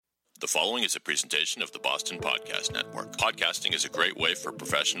The following is a presentation of the Boston Podcast Network. Podcasting is a great way for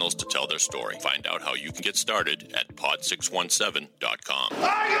professionals to tell their story. Find out how you can get started at pod617.com.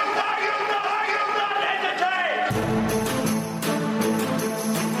 Are you not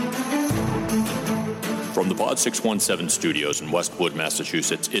entertained? From the Pod 617 studios in Westwood,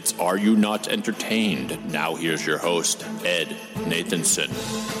 Massachusetts, it's Are You Not Entertained? Now here's your host, Ed Nathanson.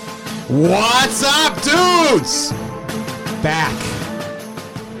 What's up, dudes? Back.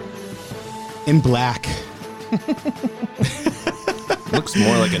 In black. Looks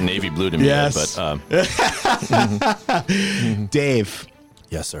more like a navy blue to me. Yes. But Dave.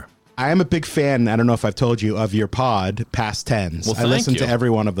 yes, sir. I am a big fan, I don't know if I've told you, of your pod, Past Tens. Well, I listen thank to you. every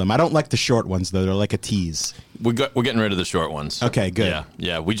one of them. I don't like the short ones, though. They're like a tease. We're getting rid of the short ones. Okay, good.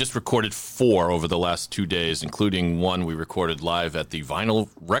 Yeah. We just recorded 4 over the last 2 days, including one we recorded live at the Vinyl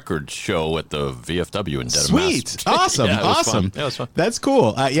Record Show at the VFW in Dedham, Sweet. Mass. Awesome. Yeah, it was Awesome. fun. Yeah, it was fun. That's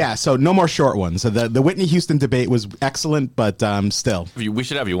cool. So no more short ones. So the Whitney Houston debate was excellent, but still. We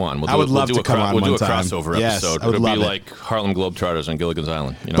should have you on. I would love to come on We'll do one a time. crossover Yes, episode. I would It'll be love it. like Harlem Globetrotters on Gilligan's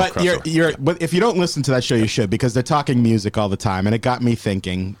Island. You know, But crossover. but if you don't listen to that show, you should, because they're talking music all the time, and it got me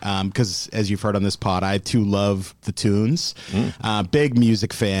thinking. Because as you've heard on this pod, I too love the tunes. Big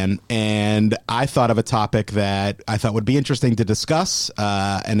music fan, and I thought of a topic that I thought would be interesting to discuss,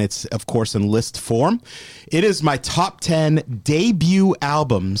 and it's of course in list form. It is my top 10 debut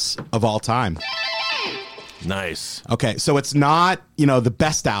albums of all time. Nice. Okay, so it's not, the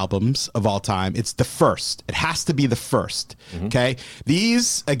best albums of all time. It's the first. It has to be the first. Okay?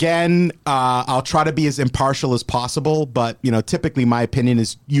 These, again, I'll try to be as impartial as possible, but, typically my opinion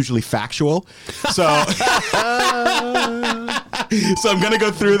is usually factual. So so I'm going to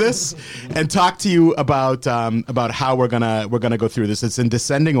go through this and talk to you about how we're going to go through this. It's in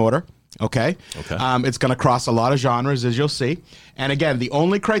descending order. Okay. It's going to cross a lot of genres, as you'll see. And again, the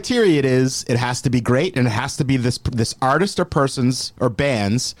only criteria it has to be great, and it has to be this artist or person's or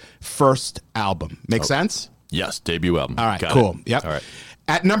band's first album. Make sense? Yes, debut album. All right, Got cool. it. Yep. All right.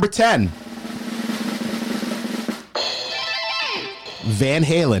 At number 10, Van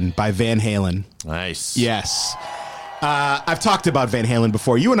Halen by Van Halen. Nice. Yes. I've talked about Van Halen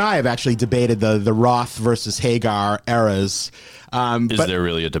before. You and I have actually debated the Roth versus Hagar eras. Is there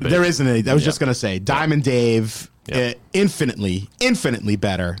really a debate? There isn't any. I was just going to say, Diamond Dave, Yep. infinitely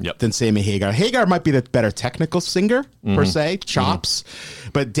better Yep. than Sammy Hagar. Hagar might be the better technical singer, per se, chops,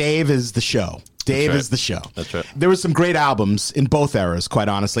 but Dave is the show. Dave right. is the show. That's right. There was some great albums in both eras, quite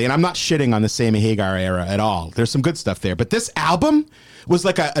honestly, and I'm not shitting on the Sammy Hagar era at all. There's some good stuff there, but this album was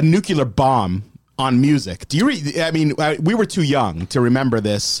like a nuclear bomb on music. We were too young to remember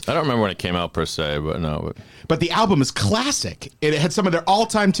this. I don't remember when it came out per se, but no. But the album is classic. It had some of their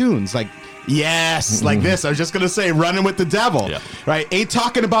all-time tunes, like like this. I was just gonna say, "Running with the Devil," Yeah. right? "Ain't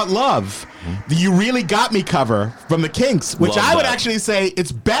Talking About Love," the "You Really Got Me" cover from the Kinks, which Love I would that. actually say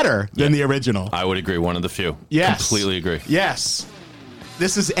it's better than the original. I would agree. One of the few. Yes, Completely agree. Yes.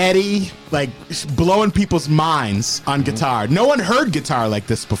 This is Eddie, blowing people's minds on guitar. No one heard guitar like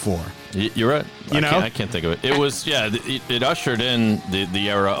this before. You're right. You know? I can't think of it. It was, it ushered in the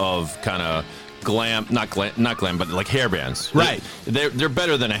era of kind of glam, not glam, but like hair bands. Right. They're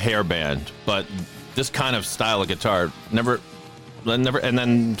better than a hair band, but this kind of style of guitar never, and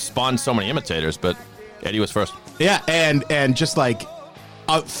then spawned so many imitators, but Eddie was first. Yeah, and just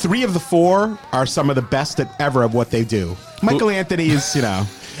 3 of the 4 are some of the best ever of what they do. Michael Anthony is,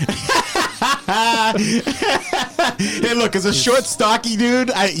 Hey, look, as a short, stocky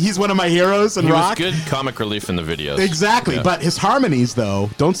dude, he's one of my heroes in He rock. was good comic relief in the videos. Exactly, Yeah. but his harmonies, though,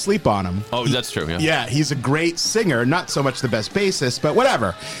 don't sleep on him. Oh, that's true, yeah. Yeah, he's a great singer, not so much the best bassist, but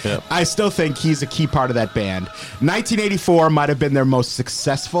whatever. Yeah. I still think he's a key part of that band. 1984 might have been their most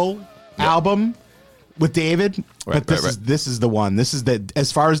successful album with David, but this is the one. This is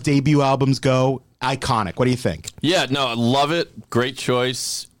as far as debut albums go, iconic. What do you think? Yeah, no, I love it. Great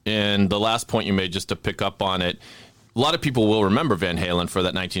choice. And the last point you made, just to pick up on it, a lot of people will remember Van Halen for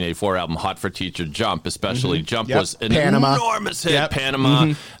that 1984 album, Hot for Teacher, Jump, especially. Jump was an enormous hit. Yep.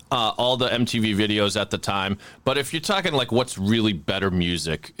 Panama, all the MTV videos at the time. But if you're talking like what's really better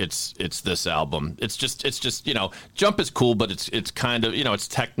music, it's this album. It's just Jump is cool, but it's kind of, it's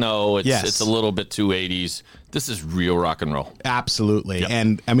techno. It's a little bit too 80s. This is real rock and roll. Absolutely. Yep.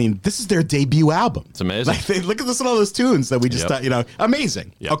 And this is their debut album. It's amazing. Look at this, all those tunes that we just thought,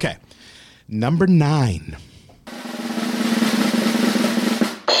 amazing. Yep. Okay. Number 9.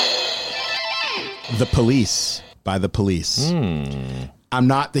 The Police by The Police. I'm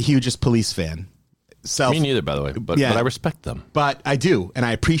not the hugest Police fan. self. Me neither, by the way, but I respect them. But I do, and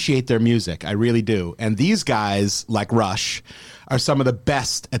I appreciate their music. I really do. And these guys, like Rush, are some of the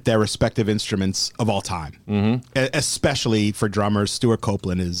best at their respective instruments of all time. Especially for drummers. Stuart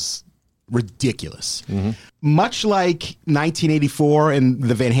Copeland is ridiculous. Much like 1984 in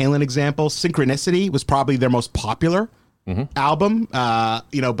the Van Halen example, Synchronicity was probably their most popular album.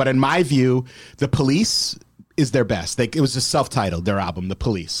 But in my view, The Police is their best. It was just self-titled, their album, The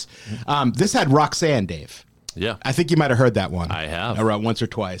Police. This had Roxanne, Dave. Yeah. I think you might have heard that one. I have. Around once or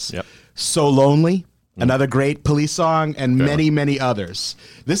twice. Yep. So Lonely, another great Police song, and many others.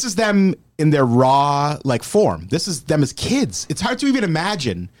 This is them in their raw form. This is them as kids. It's hard to even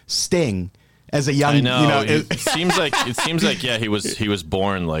imagine Sting as a young. I know. It seems like he was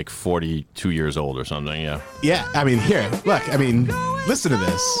born 42 years old or something. Yeah. Yeah. I mean, here, look. I mean, listen to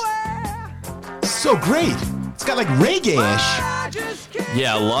this. So great. It's got reggae-ish.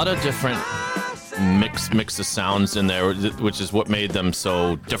 Yeah, a lot of different mix of sounds in there, which is what made them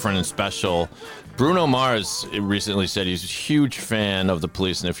so different and special. Bruno Mars recently said he's a huge fan of The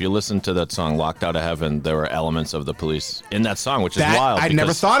Police, and if you listen to that song "Locked Out of Heaven," there were elements of The Police in that song, which is wild. I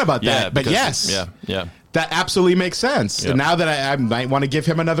never thought about that, but yes, yeah. That absolutely makes sense. Yep. And now that I might want to give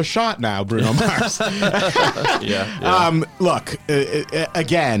him another shot now, Bruno Mars. Look,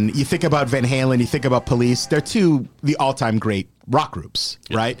 again, you think about Van Halen, you think about Police. They're the all-time great rock groups,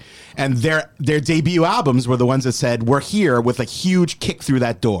 right? And their debut albums were the ones that said, we're here with a huge kick through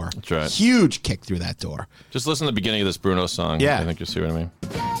that door. That's right. Huge kick through that door. Just listen to the beginning of this Bruno song. Yeah. I think you'll see what I mean.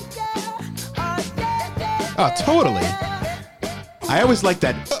 Oh, totally. I always like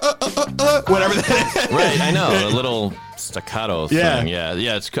that, whatever that is. Right, I know. A little staccato thing. Yeah.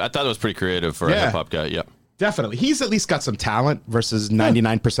 I thought it was pretty creative for a hip-hop guy. Yeah. Definitely. He's at least got some talent versus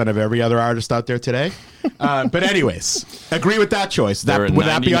 99% of every other artist out there today. But anyways, agree with that choice. Would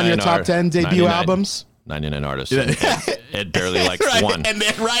that be on your top 10 debut albums? 99 artists. Ed barely likes one. And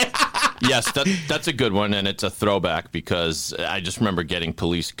then, Yes, that's a good one, and it's a throwback because I just remember getting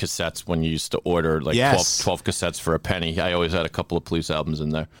Police cassettes when you used to order 12 cassettes for a penny. I always had a couple of Police albums in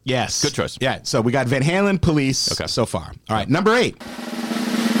there. Yes. Good choice. Yeah, so we got Van Halen, Police so far. All right, number 8.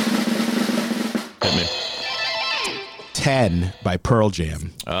 Hit me. 10 by Pearl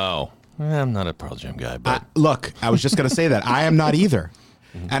Jam. Oh, I'm not a Pearl Jam guy, but look, I was just going to say that. I am not either.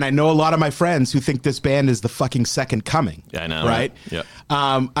 And I know a lot of my friends who think this band is the fucking Second Coming. Yeah, I know. Right? Yeah.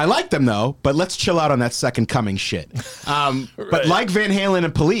 I like them, though, but let's chill out on that Second Coming shit. But like Van Halen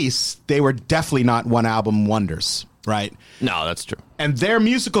and Police, they were definitely not one-album wonders, right? No, that's true. And their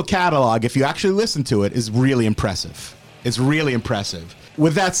musical catalog, if you actually listen to it, is really impressive. It's really impressive.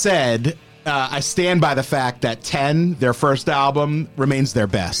 With that said, I stand by the fact that 10, their first album, remains their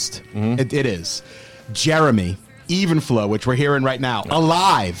best. It is. Jeremy, Even Flow, which we're hearing right now,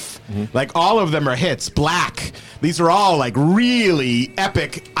 Alive, all of them are hits. Black, these are all really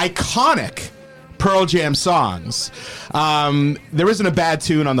epic, iconic Pearl Jam songs. There isn't a bad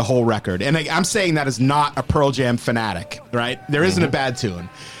tune on the whole record, and I'm saying that as not a Pearl Jam fanatic, right? There isn't a bad tune.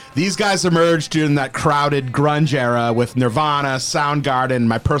 These guys emerged during that crowded grunge era with Nirvana, Soundgarden,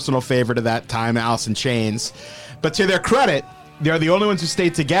 my personal favorite of that time, Alice in Chains. But to their credit, they're the only ones who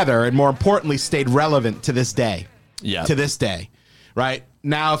stayed together and, more importantly, stayed relevant to this day. Yeah. To this day, right?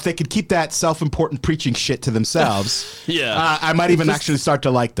 Now, if they could keep that self-important preaching shit to themselves, I might even actually start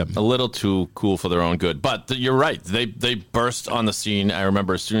to like them. A little too cool for their own good. But you're right. They burst on the scene. I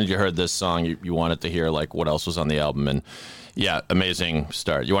remember as soon as you heard this song, you wanted to hear what else was on the album. And yeah, amazing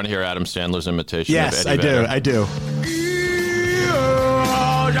start. You want to hear Adam Sandler's imitation of Eddie Vedder? I do.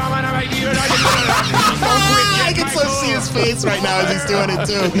 I can so see his face right now as he's doing it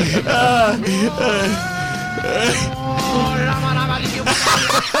too.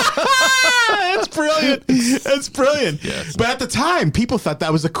 It's brilliant. It's brilliant. Yes. But at the time, people thought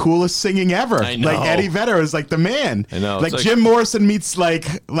that was the coolest singing ever. I know. Eddie Vedder was the man. I know. Jim Morrison meets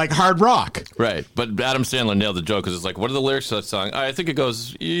hard rock. Right. But Adam Sandler nailed the joke because it's what are the lyrics to that song? I think it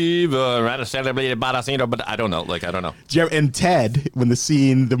goes, but I don't know. I don't know. And Ted, when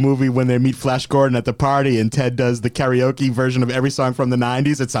the movie when they meet Flash Gordon at the party and Ted does the karaoke version of every song from the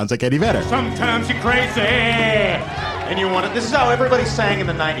 90s, it sounds like Eddie Vedder. Sometimes you're crazy. And you want it. This is how everybody sang in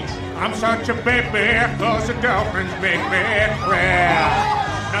the 90s. I'm such a baby, close the dolphins make me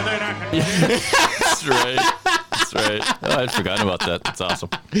cry. Now that I can... That's right. That's That's right. Oh, I'd forgotten about that. That's awesome.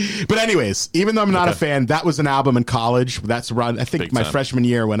 But anyways, even though I'm not a fan, that was an album in college. That's around, I think, Big my time. freshman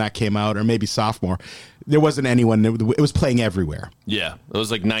year when that came out, or maybe sophomore. There wasn't anyone. It was playing everywhere. Yeah, it was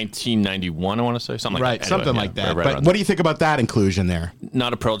like 1991, I want to say. Something like Right, that. something Anyway, like that. right But around what do you think about that inclusion there?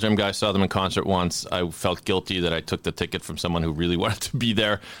 Not a Pearl Jam guy. Saw them in concert once. I felt guilty that I took the ticket from someone who really wanted to be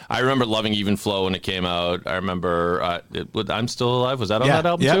there. I remember loving Even Flow when it came out. I remember I'm Still Alive. Was that on that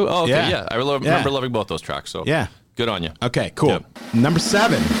album too? Oh, okay, yeah. I remember loving both those tracks. So Yeah. good on you. Okay, cool. Yep. Number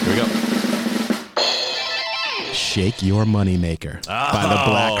 7, Here we go. Shake Your Moneymaker by the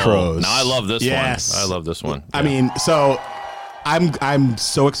Black Crowes. Now I love this Yes. one. I love this one. I Yeah. mean, so I'm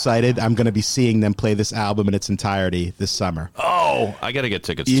so excited. I'm going to be seeing them play this album in its entirety this summer. Oh, I got to get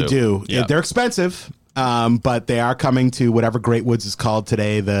tickets You too. do. Yeah. They're expensive. But they are coming to whatever Great Woods is called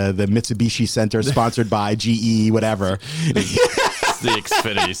today, the Mitsubishi Center, sponsored by GE, whatever. It's the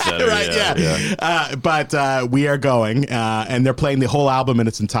Xfinity Center. Right, yeah. But we are going, and they're playing the whole album in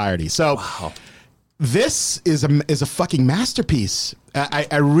its entirety. So this is a fucking masterpiece.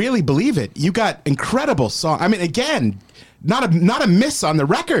 I really believe it. You got incredible song. I mean, again, not a miss on the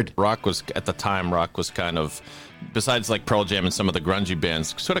record. Rock was kind of, besides like Pearl Jam and some of the grungy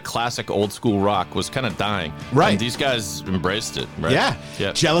bands, sort of classic old school rock was kind of dying. Right. And these guys embraced it. Right.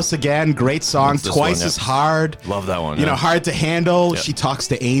 Yeah. Jealous Again, great song. That's this Twice one, as hard. Love that one. You know, yeah. Hard to Handle. Yeah. She Talks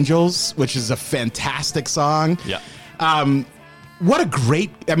to Angels, which is a fantastic song. Yeah. What a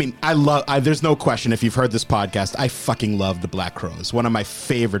great, I mean, there's no question if you've heard this podcast, I fucking love the Black Crowes. One of my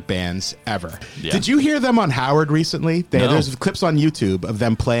favorite bands ever. Yeah. Did you hear them on Howard recently? No. There's clips on YouTube of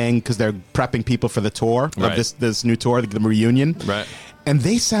them playing because they're prepping people for the tour, Right. of this new tour, the reunion. Right. And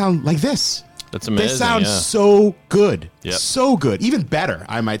they sound like this. That's amazing. They sound yeah. so good. Yep. So good. Even better,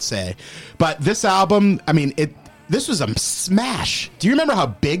 I might say. But this album, I mean, this was a smash. Do you remember how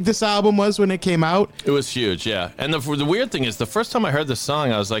big this album was when it came out? It was huge, yeah. And the weird thing is, the first time I heard this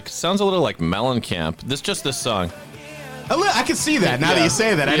song, I was like, sounds a little like Mellencamp. This song. I can see that now that Yeah. you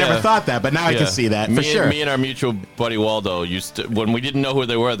say that. I Yeah. never thought that, but now I Yeah. can see that for sure. Me and our mutual buddy Waldo used to, when we didn't know who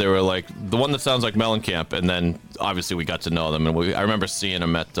they were like, the one that sounds like Mellencamp, and then obviously we got to know them, and I remember seeing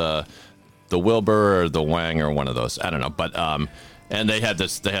them at the Wilbur or the Wang or one of those. I don't know, but and they had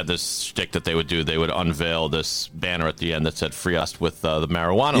this shtick that they would do. They would unveil this banner at the end that said "Free Us" with the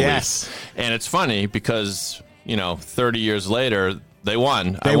marijuana Yes. leaf. And it's funny because 30 years later. They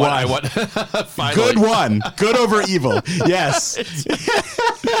won. They I won. won. Finally. Good one. Good over evil. Yes.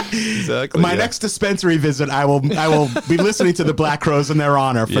 Exactly. My yeah. next dispensary visit, I will be listening to the Black Crowes in their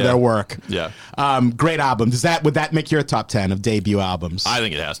honor for Yeah. their work. Yeah. Great album. Would that make your top 10 of debut albums? I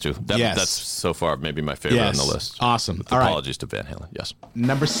think it has to. Yes. That's so far maybe my favorite Yes. on the list. Awesome. With All right. apologies to Van Halen. Yes.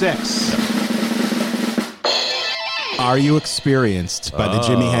 Number 6. Are You Experienced by the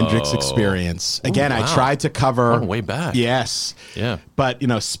Jimi Hendrix Experience. Again, Ooh, wow. I tried to cover Way back. Yes. Yeah. But,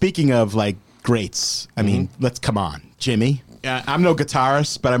 speaking of like greats, I mean, let's come on. Jimmy. I'm no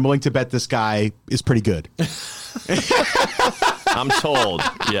guitarist, but I'm willing to bet this guy is pretty good. I'm told.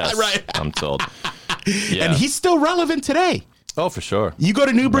 Yes. Right. I'm told. Yeah. And he's still relevant today. Oh, for sure. You go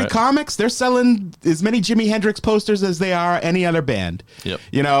to Newbury Right. Comics, they're selling as many Jimi Hendrix posters as they are any other band. Yep.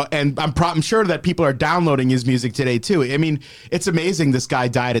 And I'm sure that people are downloading his music today too. I mean, it's amazing this guy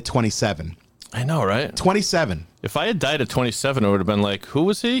died at 27. I know, right? 27. If I had died at 27, it would have been like, who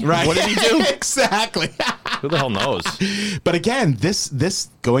was he? Right. What did he do? Exactly. Who the hell knows? But again, this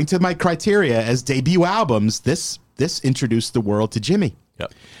going to my criteria as debut albums, this introduced the world to Jimmy.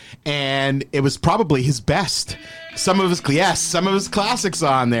 Yep. And it was probably his best. Some of his classics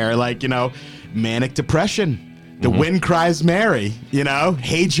on there, like, Manic Depression, The Wind Cries Mary,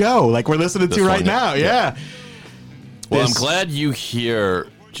 Hey Joe, like we're listening to This right one, now. yeah. Yeah. Well, This- I'm glad you hear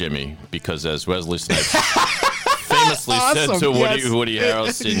Jimmy, because as Wesley Snipes famously said Awesome, to yes. Woody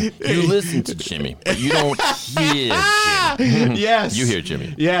Harrelson, you listen to Jimmy, but you don't hear Jimmy. Yes. You hear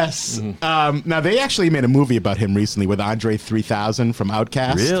Jimmy. Yes. Now, they actually made a movie about him recently with Andre 3000 from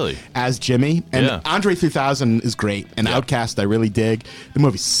Outkast. Really? As Jimmy. And Yeah. Andre 3000 is great. And Yeah. Outkast, I really dig. The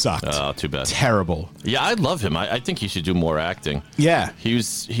movie sucked. Oh, too bad. Terrible. Yeah, I love him. I think he should do more acting. Yeah. He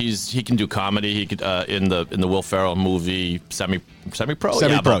can do comedy. He could in the Will Ferrell movie semi-pro. Semi-pro,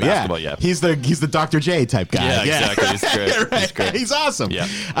 about yeah. basketball, yeah. He's the Dr. J type guy. Yeah, exactly. He's great. Right. He's great. He's awesome. Yeah.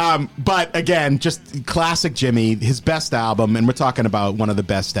 But again, just classic Jimmy, his best album, and we're talking about one of the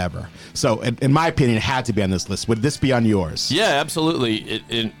best ever. So, in my opinion, it had to be on this list. Would this be on yours? Yeah, absolutely.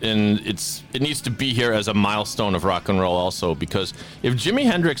 It needs to be here as a milestone of rock and roll also, because if Jimi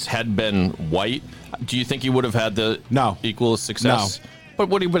Hendrix had been white, do you think he would have had the equal success? No. But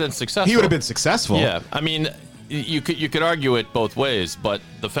would he have been successful? He would have been successful. Yeah. I mean, you could argue it both ways, but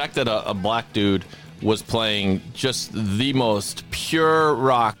the fact that a black dude was playing just the most pure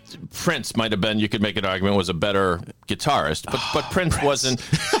rock. Prince might have been, you could make an argument, was a better guitarist, but Prince wasn't.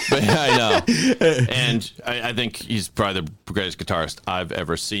 But I know. And I think he's probably the greatest guitarist I've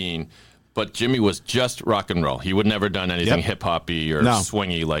ever seen. But Jimmy was just rock and roll. He would never done anything hip-hoppy or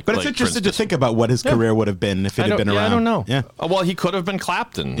swingy like. But it's interesting to think about what his career would have been if it had been around. I don't know. Yeah. Well, he could have been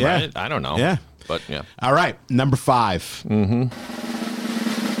Clapton, right? I don't know. Yeah. But yeah. All right, number 5.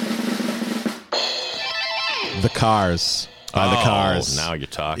 The Cars. By the Cars. Now you're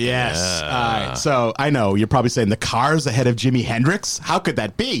talking. Yes. Yeah. All right. So I know you're probably saying the Cars ahead of Jimi Hendrix. How could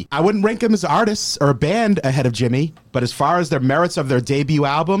that be? I wouldn't rank them as artists or a band ahead of Jimmy, but as far as their merits of their debut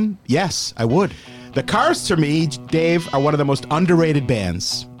album, yes, I would. The Cars, to me, Dave, are one of the most underrated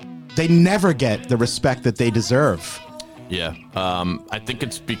bands. They never get the respect that they deserve. Yeah. I think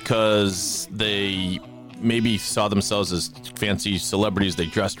it's because they maybe saw themselves as fancy celebrities. They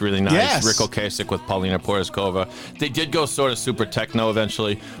dressed really nice. Yes. Rick Ocasek with Paulina Porizkova. They did go sort of super techno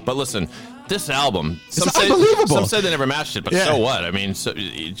eventually. But listen, this album, unbelievable. Some say they never matched it, but so what? I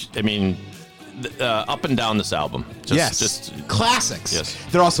mean, up and down this album. Just classics. Yes.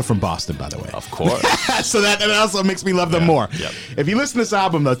 They're also from Boston, by the way. Of course. So that also makes me love them more. Yep. If you listen to this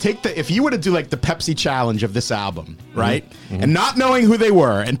album, though, if you were to do like the Pepsi challenge of this album, right, and not knowing who they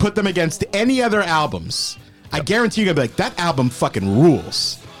were and put them against any other albums, I guarantee you're gonna be like, that album fucking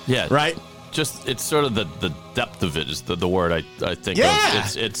rules. Yeah. Right. Just it's sort of the depth of it is the word I think. Yeah.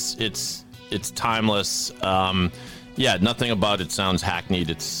 Of. It's timeless. Nothing about it sounds hackneyed.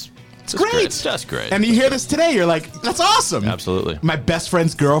 It's great. It's just great. And you hear this today, you're like, that's awesome. Absolutely. My best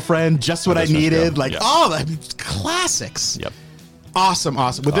friend's girlfriend, just what I needed. Like, Yep. Classics. Yep. Awesome.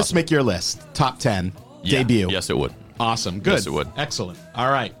 Would this make your list? Top 10 debut? Yes, it would. Awesome. Good. Yes, it would. Excellent. All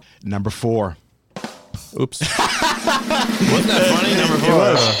right. Number 4. Oops. Wasn't that funny? Number 4. It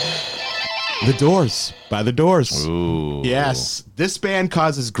was. The Doors. By The Doors. Ooh. Yes. This band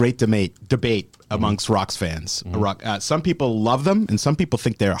causes great debate amongst Rock's fans. Some people love them, and some people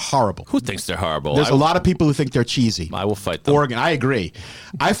think they're horrible. Who thinks they're horrible? There's a lot of people who think they're cheesy. I will fight them. Oregon, I agree.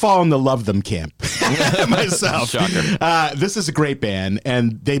 I fall in the love them camp myself. Shocker. This is a great band,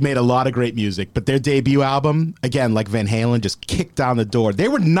 and they made a lot of great music, but their debut album, again, like Van Halen, just kicked down the door. They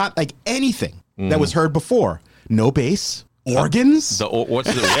were not like anything that was heard before. No bass. Organs? Where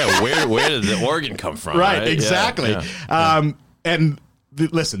did the organ come from? Right, exactly. Yeah.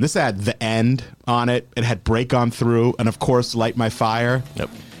 Listen, this had The End on it. It had Break On Through, and of course, Light My Fire. Yep.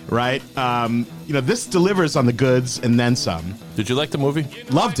 Right? This delivers on the goods and then some. Did you like the movie?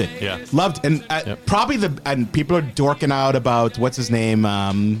 Loved it. Yeah. Loved and probably and people are dorking out about what's his name,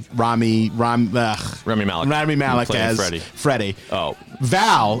 Rami Malek. Rami Malek as Freddie. Oh.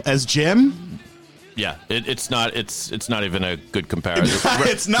 Val as Jim. Yeah, it's not even a good comparison.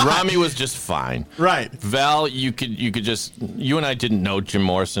 It's not. Rami was just fine. Right. Val, you and I didn't know Jim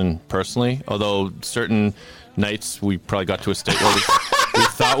Morrison personally, although certain nights we probably got to a state where we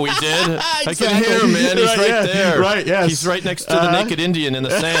thought we did. Exactly. I can hear him, man. He's right there. Right, yes. He's right next to the naked Indian in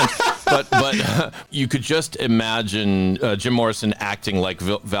the sand. But you could just imagine Jim Morrison acting like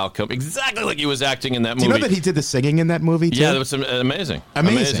Val Kilmer, exactly like he was acting in that movie. Do you know that he did the singing in that movie, too? Yeah, that was amazing.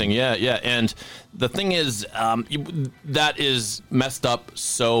 Amazing. Yeah. And the thing is, that is messed up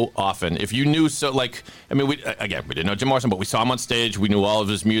so often. If you knew we didn't know Jim Morrison, but we saw him on stage. We knew all of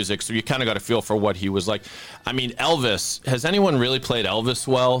his music, so you kind of got a feel for what he was like. I mean, Elvis, has anyone really played Elvis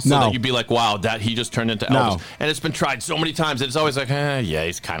well? So that you'd be like, wow, that he just turned into Elvis. No. And it's been tried so many times that it's always like, yeah,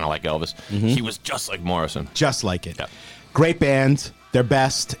 he's kind of like Elvis. He was just like Morrison. Just like it. Yeah. Great band. Their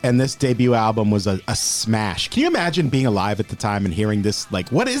best, and this debut album was a smash. Can you imagine being alive at the time and hearing this? Like,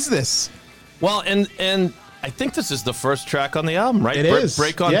 what is this? Well, and I think this is the first track on the album, right? It is.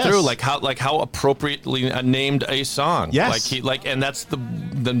 Break On Through, like how appropriately named a song. Yes. And that's the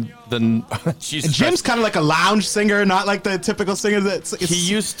Jesus. And Jim's kind of like a lounge singer, not like the typical singer. He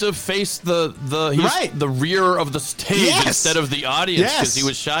used to face the rear of the stage instead of the audience because he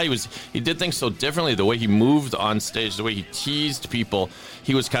was shy. He did things so differently. The way he moved on stage, the way he teased people.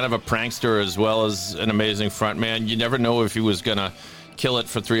 He was kind of a prankster as well as an amazing frontman. You never know if he was gonna kill it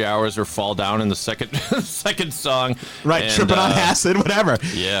for 3 hours or fall down in the second song. Right, and, tripping on acid, whatever.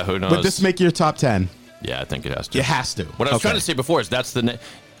 Yeah, who knows? Would this make your top 10? Yeah, I think it has to. It has to. What I was trying to say before is that's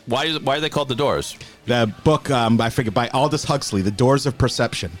why are they called The Doors? The book, I forget, by Aldous Huxley, The Doors of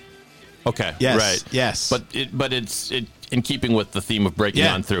Perception. Okay, yes, right. Yes. But it's in keeping with the theme of breaking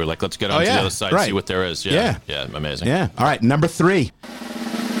on through. Like, let's get on to the other side, see what there is. Yeah, amazing. Yeah. All right, number 3.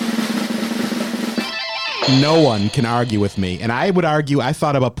 No one can argue with me. And I would argue, I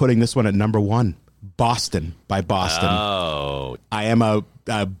thought about putting this one at number 1. Boston by Boston. Oh. I am a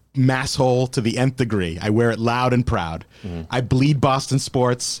masshole to the nth degree. I wear it loud and proud. I bleed Boston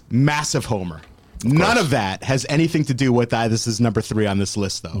sports. Massive homer. None of that has anything to do with why this is number 3 on this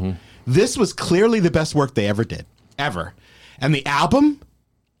list, though. This was clearly the best work they ever did. Ever. And the album,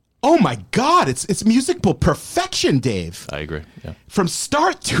 oh my God, it's musical perfection, Dave. I agree. Yeah. From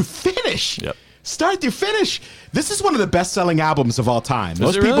start to finish. Yep. Start to finish. This is one of the best-selling albums of all time.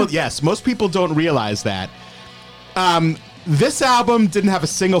 Most people, yes, most people don't realize that. This album didn't have a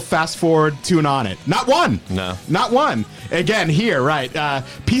single fast-forward tune on it. Not one. No. Not one. Again, here, right.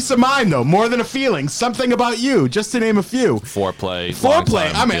 Peace of Mind, though. More Than a Feeling. Something About You, just to name a few. Foreplay.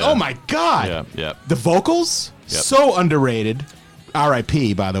 I mean, oh my God. Yeah, yeah. The vocals, so underrated.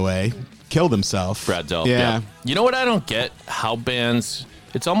 R.I.P., by the way. Killed himself. Brad Delp. Yeah. You know what I don't get? How bands...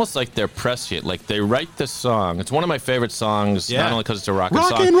 It's almost like they're prescient. Like they write this song. It's one of my favorite songs, not only because it's a rock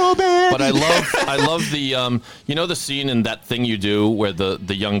song, and roll band. but I love the you know the scene in That Thing You Do where the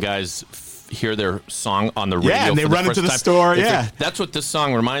young guys hear their song on the radio. Yeah, and they run into the time. store. That's what this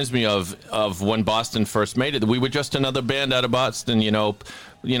song reminds me of when Boston first made it. We were just another band out of Boston, you know,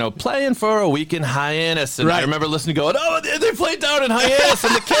 playing for a week in Hyannis. And I remember listening going, oh, they played down in Hyannis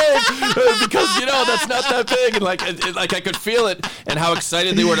in the cave because, that's not that big. And like I could feel it and how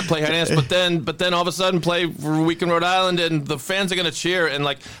excited they were to play Hyannis. But then all of a sudden play for a week in Rhode Island and the fans are going to cheer. And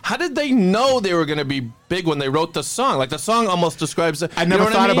like, how did they know they were going to be big when they wrote the song? Like the song almost describes it. I never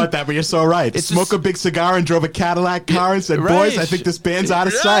thought about that, but you're so right. It's Smoke a big cigar and drove a Cadillac car and said, boys, I think this band's out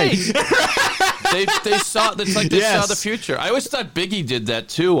of sight. They saw. It's like they saw the future. I always thought Biggie did that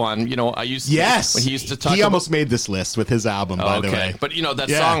too. On I used to, when he used to talk. He almost made this list with his album, by the way. But that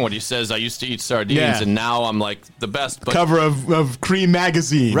song when he says, "I used to eat sardines and now I'm like the best." But, cover of Cream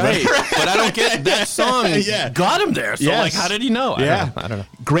magazine, right? But I don't get that song. Got him there. So like, how did he know? I don't know.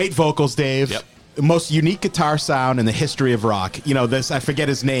 Great vocals, Dave. Yep. The most unique guitar sound in the history of rock. I forget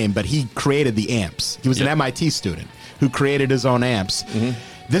his name, but he created the amps. He was an MIT student who created his own amps.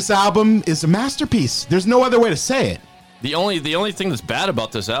 This album is a masterpiece. There's no other way to say it. The only thing that's bad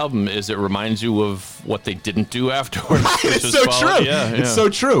about this album is it reminds you of what they didn't do afterwards. It's so true. It's so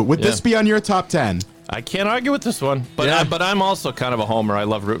true. Would this be on your top 10? I can't argue with this one, but I'm also kind of a homer. I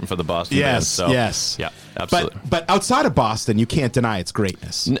love rooting for the Boston band. So, yes. Yeah, absolutely. But outside of Boston, you can't deny its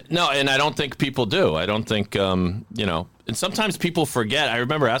greatness. No, and I don't think people do. I don't think, and sometimes people forget. I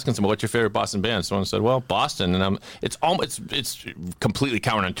remember asking someone, what's your favorite Boston band? Someone said, well, Boston. And it's completely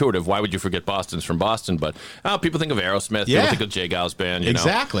counterintuitive. Why would you forget Boston's from Boston? But people think of Aerosmith. People think of Jay Gow's band.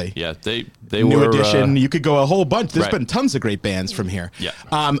 Exactly. Yeah, they New were. Edition. You could go a whole bunch. There's been tons of great bands from here. Yeah.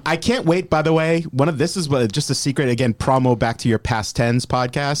 I can't wait, by the way. This is just a secret. Again, promo back to your Past Tens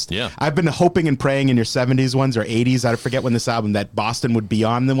podcast. Yeah. I've been hoping and praying in your 70s ones or 80s. I forget when this album, that Boston would be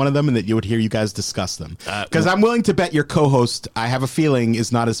on one of them and that you would hear you guys discuss them. Because I'm willing to bet your co-host, I have a feeling,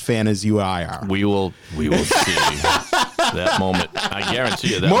 is not as fan as you I are. We will see that moment. I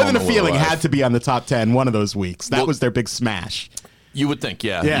guarantee you that More Than a Feeling had to be on the top 10 one of those weeks. That was their big smash. You would think,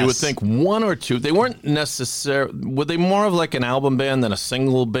 yeah. Yes. You would think one or two. They weren't necessarily... Were they more of like an album band than a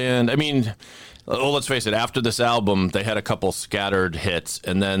single band? I mean... let's face it. After this album, they had a couple scattered hits,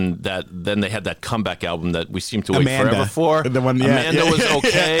 and then they had that comeback album that we seem to wait forever for. The one, Amanda was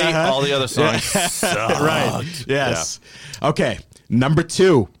okay. All the other songs sucked. Right. Yes. Yeah. Okay. Number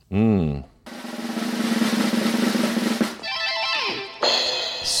 2.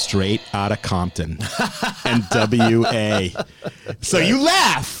 Straight Outta Compton and W.A. So you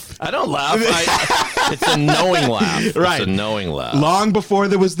laugh. I don't laugh. It's a knowing laugh. Right. It's a knowing laugh. Long before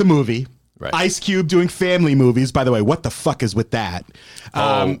there was the movie. Right. Ice Cube doing family movies. By the way, what the fuck is with that?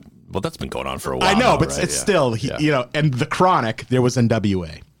 Well, that's been going on for a while. I know, now, but right? it's still, and The Chronic, there was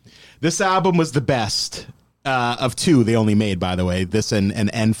NWA. This album was the best of 2 they only made, by the way. This and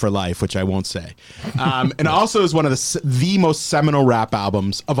End for Life, which I won't say. And also is one of the most seminal rap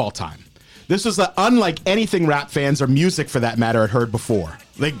albums of all time. This was unlike anything rap fans or music, for that matter, had heard before.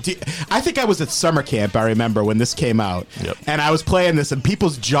 I think I was at summer camp, I remember, when this came out. Yep. And I was playing this, and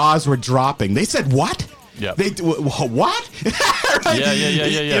people's jaws were dropping. They said, what? Yep. What? Right?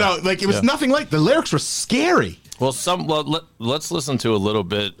 Yeah. It was nothing like... The lyrics were scary. Well, let's listen to a little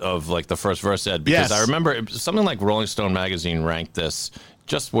bit of like the first verse, Ed, because I remember something like Rolling Stone magazine ranked this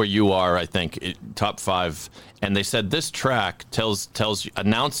just where you are, I think, top 5, and they said this track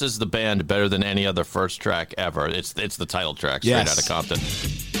announces the band better than any other first track ever. It's the title track, Straight Outta Compton.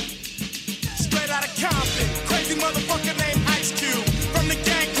 Straight Outta Compton, crazy motherfucker named Ice Cube, from the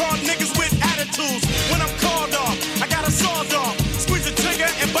gang called niggas with attitudes. When I'm called off, I got a sawed off, squeeze the trigger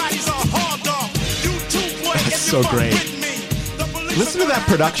and bodies are hauled off. You too, boy, That's so great. Listen to that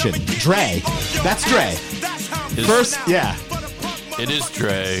production. Dre. That's Dre. First, yeah. It is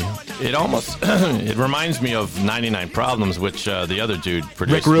Dre. It almost it reminds me of 99 Problems, which the other dude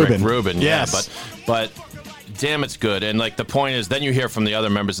produced, Rick Rubin. Yes. Yeah, but damn, it's good. And like the point is, then you hear from the other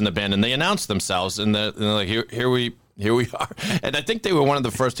members in the band, and they announce themselves, and they're like, here we are. And I think they were one of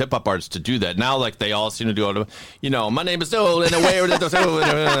the first hip hop artists to do that. Now, like they all seem to do, my name is Joel, and away, my name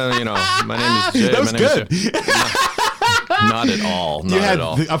is Jay. That was good. Not at all. Not at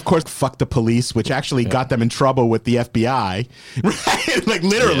all. Of course, Fuck the Police, which actually got them in trouble with the FBI. Right? Like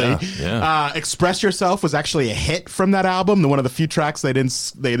literally. Yeah. Express Yourself was actually a hit from that album. One of the few tracks they didn't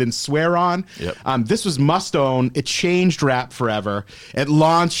swear on. Yep. This was Must Own. It changed rap forever. It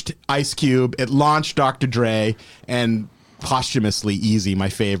launched Ice Cube. It launched Dr. Dre, and posthumously Easy, my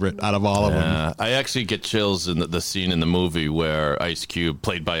favorite out of all of them. I actually get chills in the scene in the movie where Ice Cube,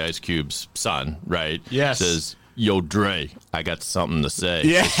 played by Ice Cube's son, right? Yes. Says, "Yo, Dre, I got something to say."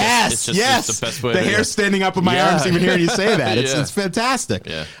 Yes, it's the best way. The hair standing up on my arms even hearing you say that. It's fantastic.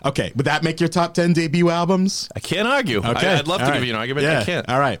 Yeah. Okay, would that make your top 10 debut albums? I can't argue. Okay. I'd love to give you an argument. Yeah. I can't.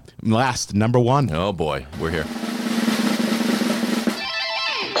 All right. Last, number 1. Oh, boy. We're here.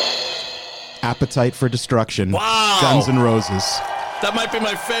 Appetite for Destruction. Wow. Guns N' Roses. That might be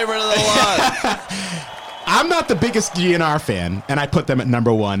my favorite of the lot. I'm not the biggest GNR fan, and I put them at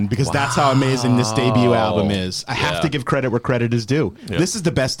number 1 because that's how amazing this debut album is. I have to give credit where credit is due. Yep. This is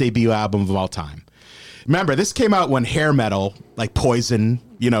the best debut album of all time. Remember, this came out when hair metal, like Poison,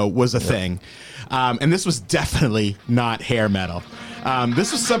 was a thing. And this was definitely not hair metal.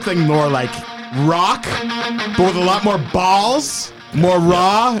 This was something more like rock, but with a lot more balls, more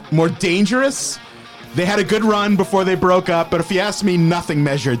raw, more dangerous. They had a good run before they broke up, but if you ask me, nothing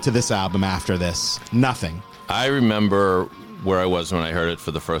measured to this album after this. Nothing. I remember where I was when I heard it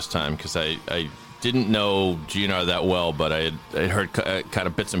for the first time because I didn't know GNR that well, but I had heard kind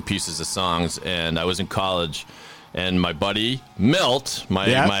of bits and pieces of songs, and I was in college. And my buddy Milt, my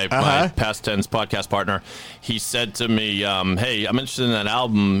Past Tense podcast partner, he said to me, "Hey, I'm interested in that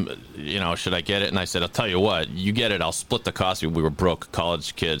album. Should I get it?" And I said, "I'll tell you what, you get it. I'll split the cost. We were broke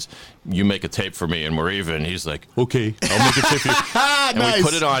college kids. You make a tape for me, and we're even." He's like, "Okay, I'll make a tape for you." And Nice. we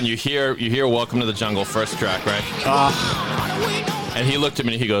put it on. You hear "Welcome to the Jungle" first track, right? And he looked at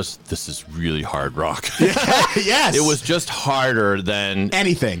me and he goes, "This is really hard rock." Yes. It was just harder than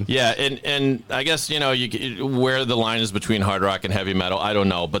anything. Yeah, and I guess, where the line is between hard rock and heavy metal, I don't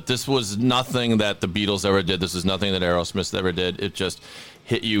know. But this was nothing that the Beatles ever did. This is nothing that Aerosmith ever did. It just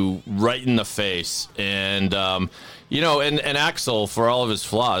hit you right in the face. And, and Axl, for all of his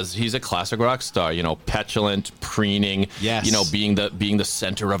flaws, he's a classic rock star, petulant, preening, yes. Being the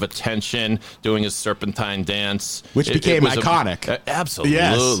center of attention, doing his serpentine dance. Which became iconic.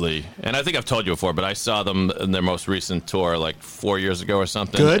 Absolutely. Yes. And I think I've told you before, but I saw them in their most recent tour like 4 years ago or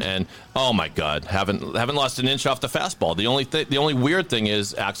something. Good. And oh my God, haven't lost an inch off the fastball. The only weird thing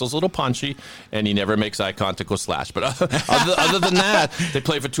is Axl's a little punchy, and he never makes eye contact with Slash. But other than that, they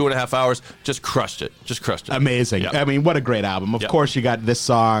played for 2.5 hours. Just crushed it. Amazing. Yep. I mean, what a great album. Of course, you got this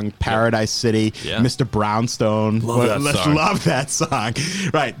song, Paradise City, Yeah. Mr. Brownstone. Love that song. Love that song.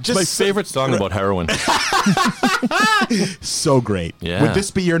 Right. Just my favorite song about heroin. So great. Yeah. Would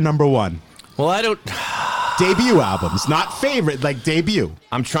this be your number 1? Well, I don't. Debut albums, not favorite, like debut.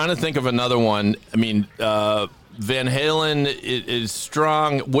 I'm trying to think of another one. I mean, Van Halen is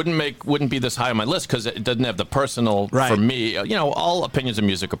strong. Wouldn't be this high on my list because it doesn't have the personal for me. All opinions of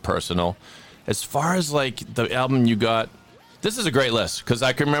music are personal. As far as like the album you got, this is a great list because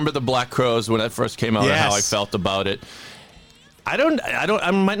I can remember the Black Crowes when that first came out and how I felt about it.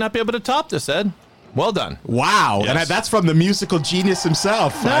 I might not be able to top this, Ed. Well done. Wow. Yes. And that's from the musical genius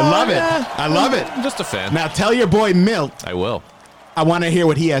himself. I love it. I love it. I'm just a fan. Now tell your boy Milt. I will. I want to hear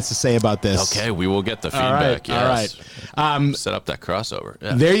what he has to say about this. Okay, we will get the feedback. All right. Set up that crossover.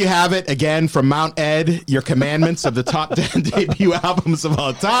 Yeah. There you have it. Again, from Mount Ed, your commandments of the top 10 debut albums of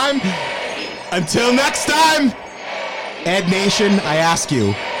all time. Until next time, Ed Nation, I ask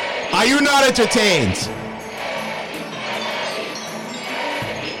you, are you not entertained?